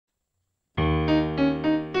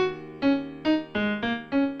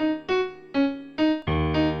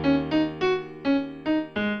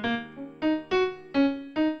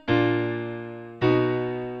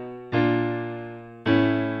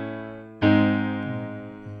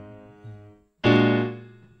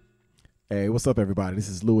Hey, what's up, everybody? This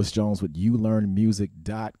is Lewis Jones with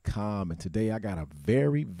YouLearnMusic.com, and today I got a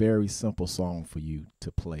very, very simple song for you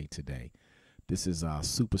to play today. This is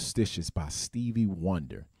Superstition by Stevie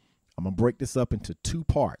Wonder. I'm gonna break this up into two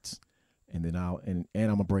parts, and then I'm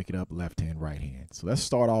gonna break it up left hand, right hand. So let's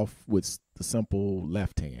start off with the simple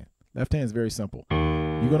left hand. Left hand is very simple.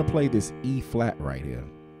 You're gonna play this E flat right here,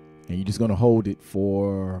 and you're just gonna hold it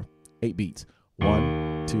for 8 beats.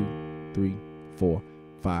 1, 2, 3, 4,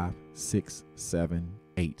 5, 6, 7,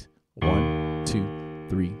 8. 1, 2,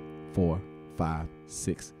 3, 4, 5,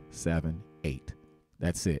 6, 7, 8.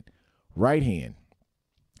 That's it. Right hand.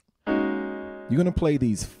 You're going to play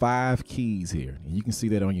these 5 keys here. And you can see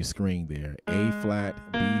that on your screen there. A flat,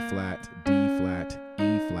 B flat, D flat,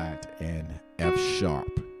 E flat, and F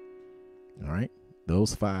sharp. All right?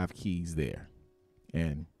 Those 5 keys there.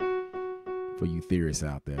 And for you theorists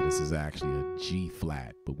out there, this is actually a G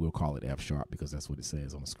flat, but we'll call it F sharp because that's what it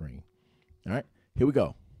says on the screen. All right, here we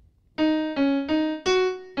go.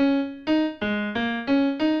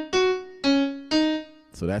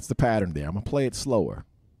 So that's the pattern there. I'm gonna play it slower.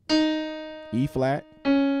 E flat,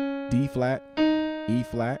 D flat, E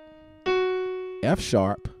flat, F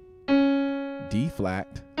sharp, D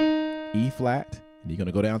flat, E flat, and you're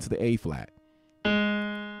gonna go down to the A flat,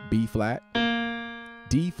 B flat,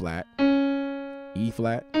 D flat, E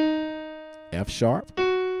flat, F sharp,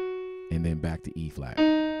 and then back to E flat.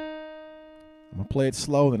 I'm going to play it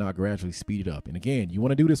slow, then I'll gradually speed it up. And again, you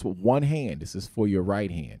want to do this with one hand. This is for your right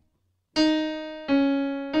hand.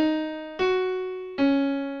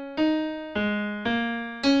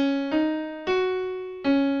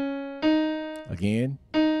 Again.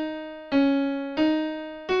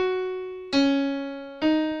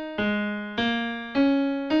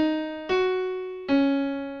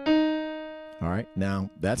 All right, now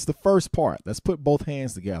that's the first part. Let's put both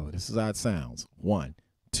hands together. This is how it sounds. 1,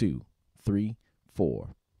 2, 3, 4.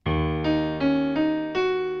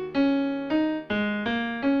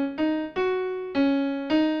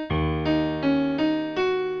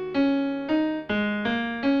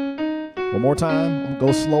 One more time. I'm gonna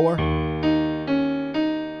go slower.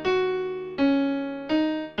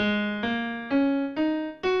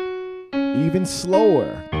 Even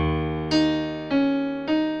slower.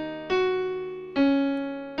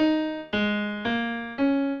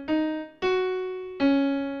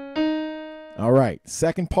 All right,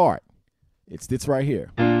 second part. It's this right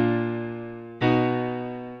here.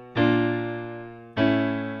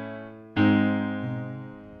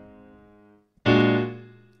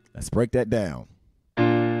 Let's break that down.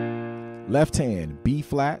 Left hand, B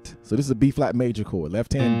flat. So this is a B flat major chord.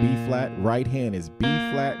 Left hand, B flat. Right hand is B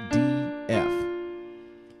flat, D, F.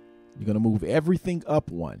 You're going to move everything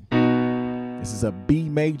up one. This is a B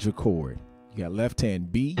major chord. You got left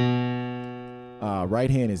hand, B. Right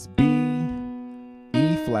hand is B,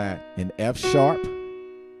 E flat, and F sharp.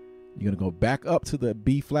 You're going to go back up to the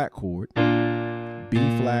B flat chord. B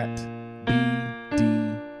flat, B, D,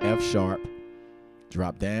 F sharp.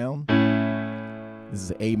 Drop down. This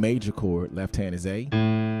is an A major chord. Left hand is A.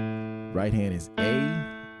 Right hand is A,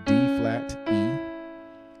 D flat, E.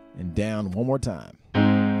 And down one more time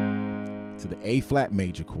to the A flat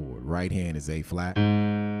major chord. Right hand is A flat.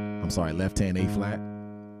 I'm sorry, left hand A flat.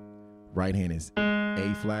 Right hand is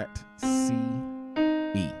A flat, C,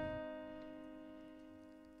 E.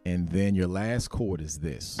 And then your last chord is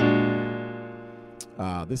this.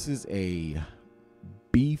 This is a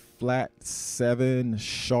B flat 7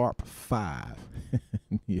 sharp 5.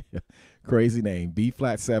 Yeah, crazy name. B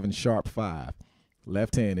flat 7 sharp 5.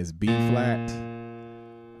 Left hand is B flat.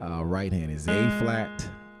 Right hand is A flat,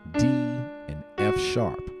 D, and F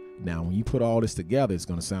sharp. Now, when you put all this together, it's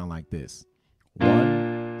going to sound like this.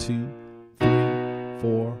 1, 2, 3,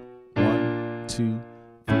 4. 1, 2,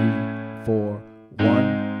 3, 4.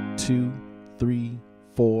 1, 2, 3,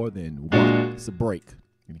 4. Then 1. It's a break.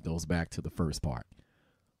 And it goes back to the first part.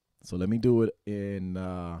 So let me do it in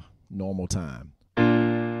normal time. 2,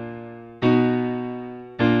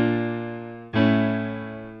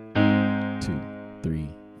 3,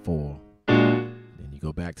 4. Then you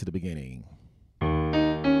go back to the beginning.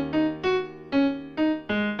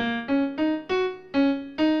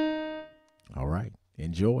 All right,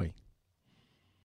 enjoy.